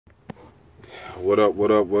What up,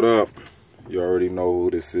 what up, what up? You already know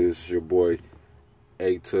who this is. It's your boy,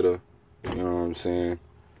 A to the, you know what I'm saying?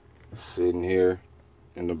 Sitting here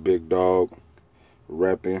in the big dog,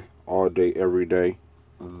 repping all day, every day.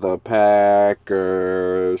 The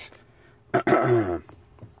Packers. I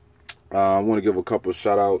want to give a couple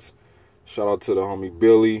shout outs. Shout out to the homie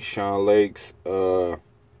Billy, Sean Lakes, EDP.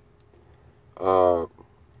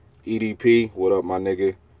 What up, my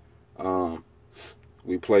nigga?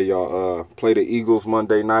 We play play the Eagles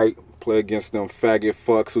Monday night. Play against them faggot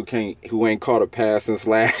fucks who ain't caught a pass since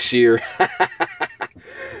last year.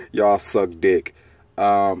 Y'all suck dick.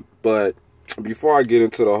 But before I get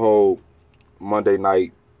into the whole Monday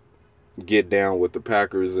night get down with the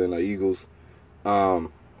Packers and the Eagles, I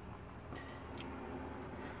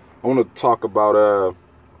want to talk about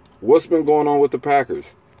what's been going on with the Packers.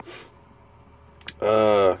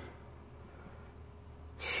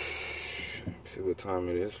 See what time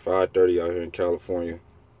it is. 5:30 out here in California.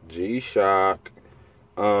 G-Shock.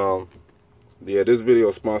 Yeah, this video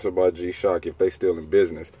is sponsored by G-Shock if they still in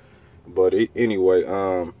business. But anyway,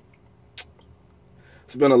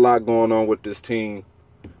 it's been a lot going on with this team.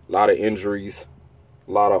 A lot of injuries.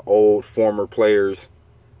 A lot of old former players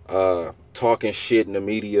talking shit in the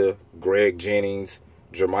media. Greg Jennings,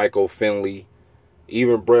 Jermichael Finley.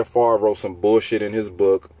 Even Brett Favre wrote some bullshit in his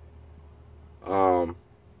book.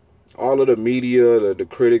 All of the media, the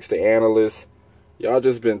critics, the analysts, y'all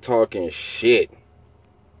just been talking shit.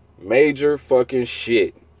 Major fucking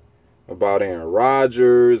shit about Aaron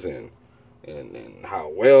Rodgers and how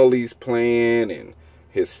well he's playing and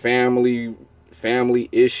his family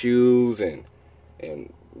issues and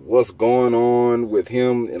what's going on with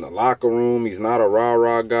him in the locker room. He's not a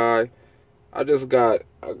rah-rah guy. I got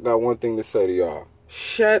one thing to say to y'all.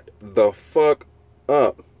 Shut the fuck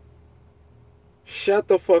up. Shut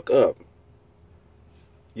the fuck up.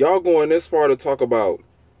 Y'all going this far to talk about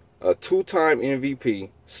a two-time MVP,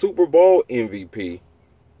 Super Bowl MVP,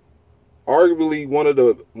 arguably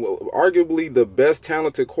the best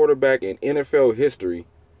talented quarterback in NFL history.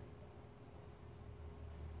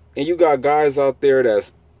 And you got guys out there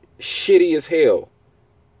that's shitty as hell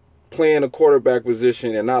playing a quarterback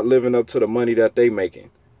position and not living up to the money that they making.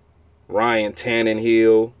 Ryan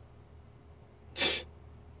Tannehill,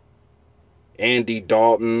 Andy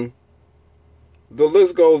Dalton. The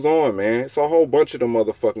list goes on, man. It's a whole bunch of them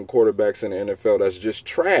motherfucking quarterbacks in the NFL that's just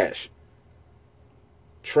trash.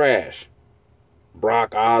 Trash.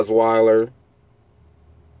 Brock Osweiler.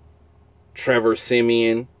 Trevor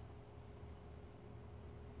Siemian.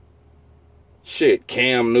 Shit,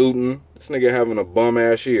 Cam Newton. This nigga having a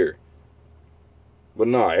bum-ass year. But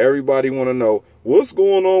nah, everybody want to know, what's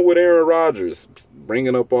going on with Aaron Rodgers?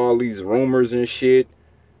 Bringing up all these rumors and shit.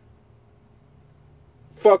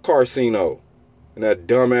 Fuck Carcino and that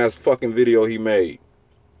dumbass fucking video he made.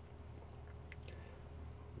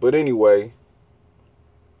 But anyway,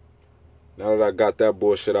 now that I got that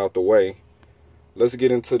bullshit out the way, let's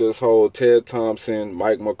get into this whole Ted Thompson,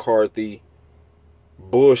 Mike McCarthy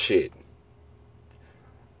bullshit.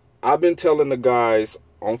 I've been telling the guys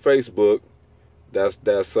on Facebook that's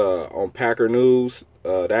on Packer News,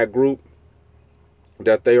 that group,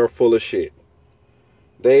 that they are full of shit.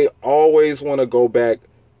 They always want to go back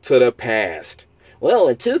to the past. Well,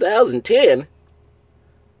 in 2010,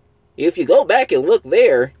 if you go back and look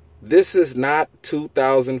there, this is not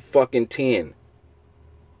 2010.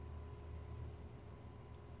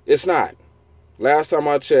 It's not. Last time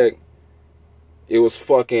I checked, it was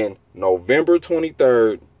fucking November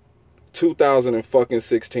 23rd,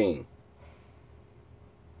 2016.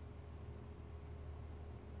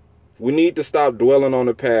 We need to stop dwelling on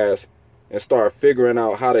the past and start figuring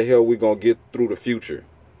out how the hell we gonna get through the future.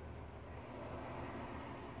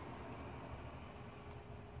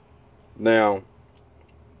 Now,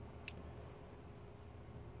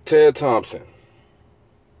 Ted Thompson,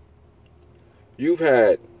 you've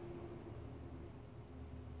had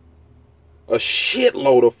a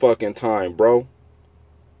shitload of fucking time, bro,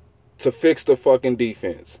 to fix the fucking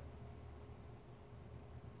defense.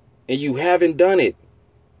 And you haven't done it.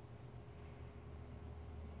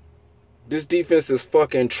 This defense is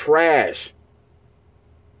fucking trash.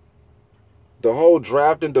 The whole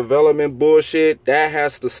draft and development bullshit, that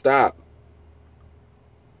has to stop.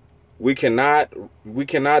 We cannot do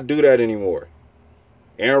that anymore.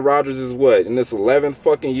 Aaron Rodgers is what, in this 11th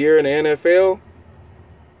fucking year in the NFL?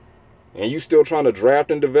 And you still trying to draft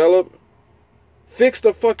and develop? Fix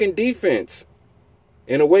the fucking defense.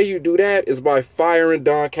 And the way you do that is by firing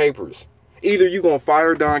Don Capers. Either you gonna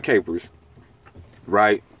fire Don Capers,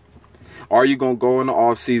 right? Are you gonna go in the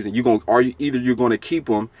off season? Either you're gonna keep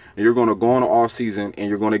them and you're gonna go in the off season and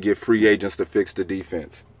you're gonna get free agents to fix the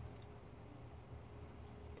defense.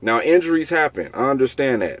 Now, injuries happen. I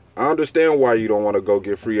understand that. I understand why you don't want to go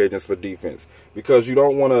get free agents for defense. Because you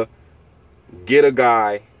don't want to get a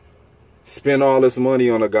guy, spend all this money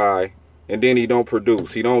on a guy, and then he don't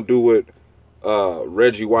produce. He don't do what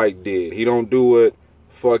Reggie White did. He don't do what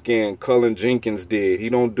fucking Cullen Jenkins did. He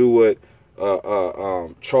don't do what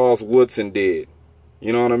Charles Woodson did.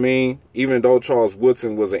 You know what I mean? Even though Charles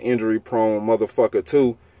Woodson was an injury-prone motherfucker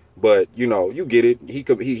too, but you know, you get it.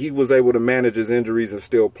 He was able to manage his injuries and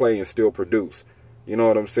still play and still produce. You know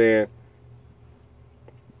what I'm saying?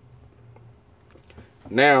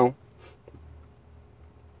 Now,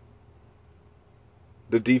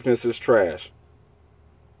 the defense is trash.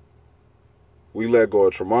 We let go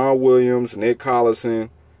of Tramon Williams, Nick Collison.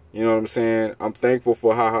 You know what I'm saying? I'm thankful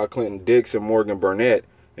for HaHa Clinton-Dix and Morgan Burnett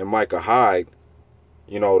and Micah Hyde.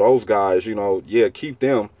 You know, those guys, you know, yeah, keep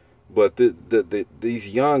them. But these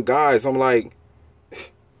young guys, I'm like,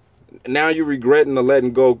 now you're regretting to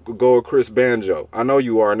letting go of Chris Banjo. I know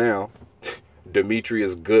you are now.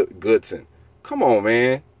 Demetrius Goodson. Come on,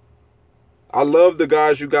 man. I love the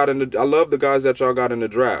guys that y'all got in the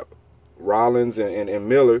draft. Rollins and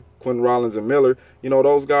Miller, Quentin Rollins and Miller, you know,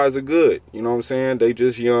 those guys are good. You know what I'm saying? They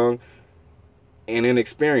just young and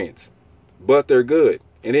inexperienced, but they're good.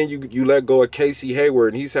 And then you let go of Casey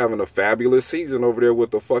Hayward, and he's having a fabulous season over there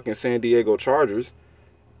with the fucking San Diego Chargers.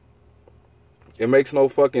 It makes no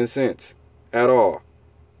fucking sense at all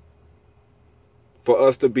for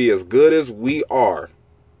us to be as good as we are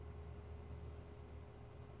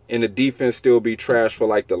and the defense still be trash for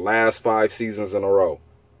like the last 5 seasons in a row.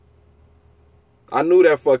 I knew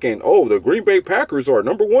that fucking, the Green Bay Packers are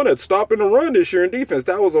 #1 at stopping the run this year in defense.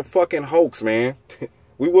 That was a fucking hoax, man.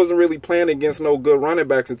 We wasn't really playing against no good running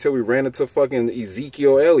backs until we ran into fucking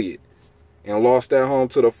Ezekiel Elliott and lost at home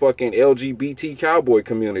to the fucking LGBT cowboy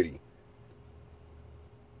community.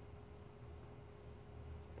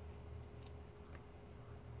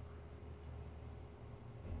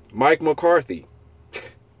 Mike McCarthy.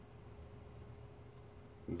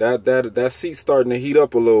 That seat's starting to heat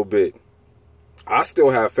up a little bit. I still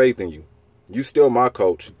have faith in you. You still my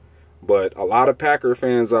coach. But a lot of Packer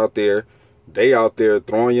fans out there, they out there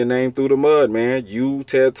throwing your name through the mud, man. You,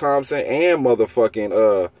 Ted Thompson, and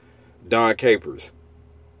motherfucking Don Capers.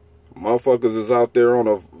 Motherfuckers is out there on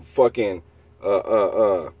a fucking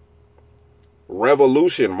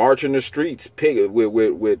revolution, marching the streets,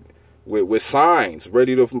 with signs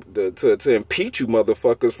ready to impeach you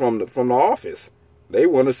motherfuckers from the office. They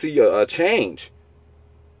want to see a change.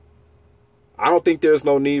 I don't think there's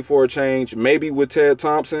no need for a change. Maybe with Ted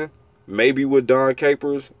Thompson, maybe with Don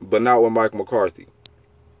Capers, but not with Mike McCarthy.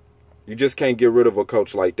 You just can't get rid of a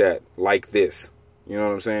coach like that, like this. You know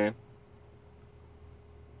what I'm saying?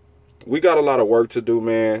 We got a lot of work to do,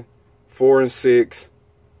 man. 4-6,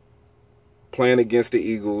 playing against the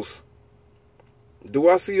Eagles. Do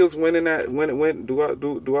I see us winning that?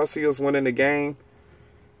 Do I see us winning the game?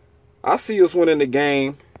 I see us winning the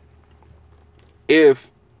game if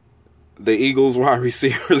the Eagles wide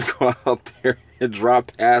receivers go out there and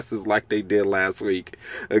drop passes like they did last week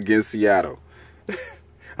against Seattle.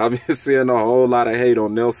 I've been seeing a whole lot of hate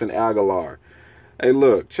on Nelson Aguilar. Hey,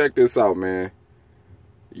 look, check this out, man.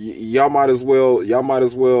 Y'all might as well have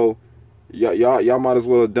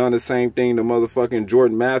done the same thing to motherfucking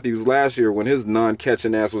Jordan Matthews last year when his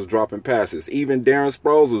non-catching ass was dropping passes. Even Darren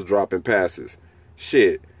Sproles was dropping passes.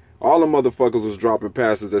 Shit. All the motherfuckers was dropping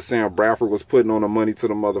passes that Sam Bradford was putting on the money to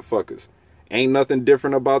the motherfuckers. Ain't nothing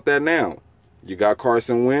different about that now. You got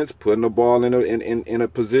Carson Wentz putting the ball in a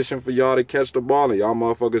position for y'all to catch the ball, and y'all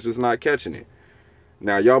motherfuckers just not catching it.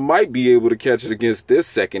 Now, y'all might be able to catch it against this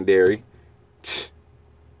secondary.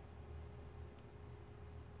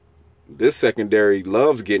 This secondary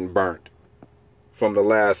loves getting burnt from the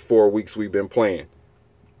last 4 weeks we've been playing.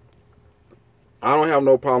 I don't have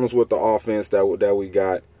no problems with the offense that we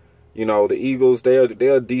got. You know, the Eagles, they're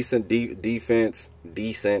a decent defense.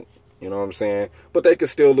 Decent, you know what I'm saying? But they could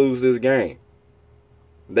still lose this game.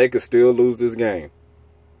 They could still lose this game.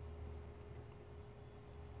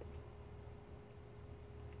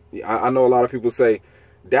 I know a lot of people say,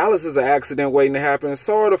 Dallas is an accident waiting to happen.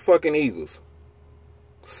 So are the fucking Eagles.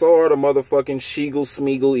 So are the motherfucking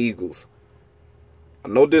Smeagol Eagles.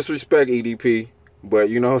 No disrespect, EDP. But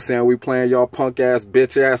you know what I'm saying? We playing y'all punk ass,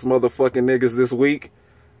 bitch ass motherfucking niggas this week.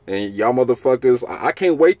 And y'all motherfuckers, I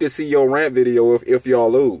can't wait to see your rant video if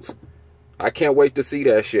y'all lose. I can't wait to see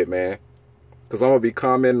that shit, man. Because I'm going to be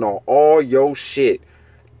commenting on all your shit.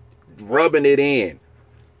 Rubbing it in.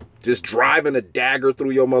 Just driving a dagger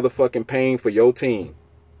through your motherfucking pain for your team.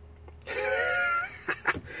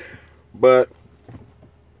 But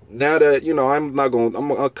now that, you know, I'm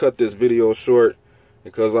gonna cut this video short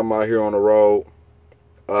because I'm out here on the road.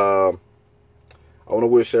 I want to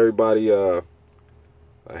wish everybody a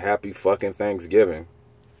happy fucking Thanksgiving.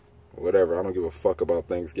 Whatever, I don't give a fuck about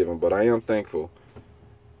Thanksgiving, but I am thankful.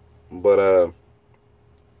 But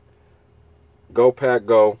go Pack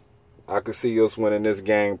go. I could see us winning this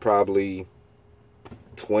game probably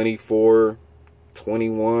 24,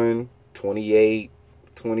 21, 28,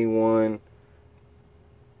 21.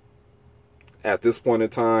 At this point in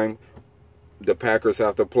time, the Packers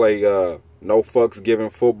have to play no fucks given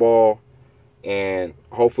football, and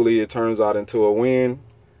hopefully it turns out into a win,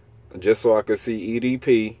 just so I can see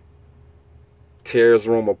EDP tear his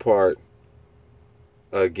room apart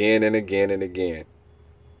again and again and again.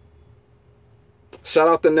 Shout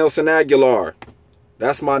out to Nelson Aguilar.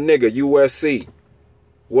 That's my nigga, USC.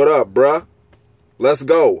 What up, bruh? Let's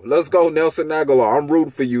go. Let's go, Nelson Aguilar. I'm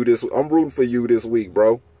rooting for you this week,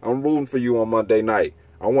 bro. I'm rooting for you on Monday night.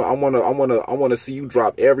 I want to see you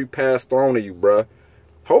drop every pass thrown at you, bruh.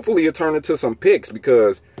 Hopefully it turn into some picks,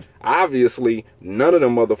 because obviously none of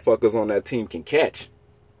them motherfuckers on that team can catch.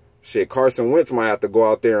 Shit, Carson Wentz might have to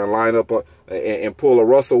go out there and line up and pull a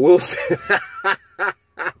Russell Wilson.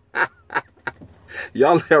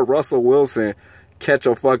 Y'all let Russell Wilson catch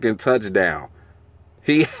a fucking touchdown.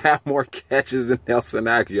 He had more catches than Nelson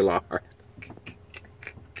Aguilar.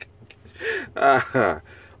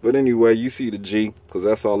 But anyway, you see the G, because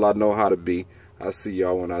that's all I know how to be. I see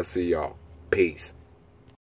y'all when I see y'all. Peace.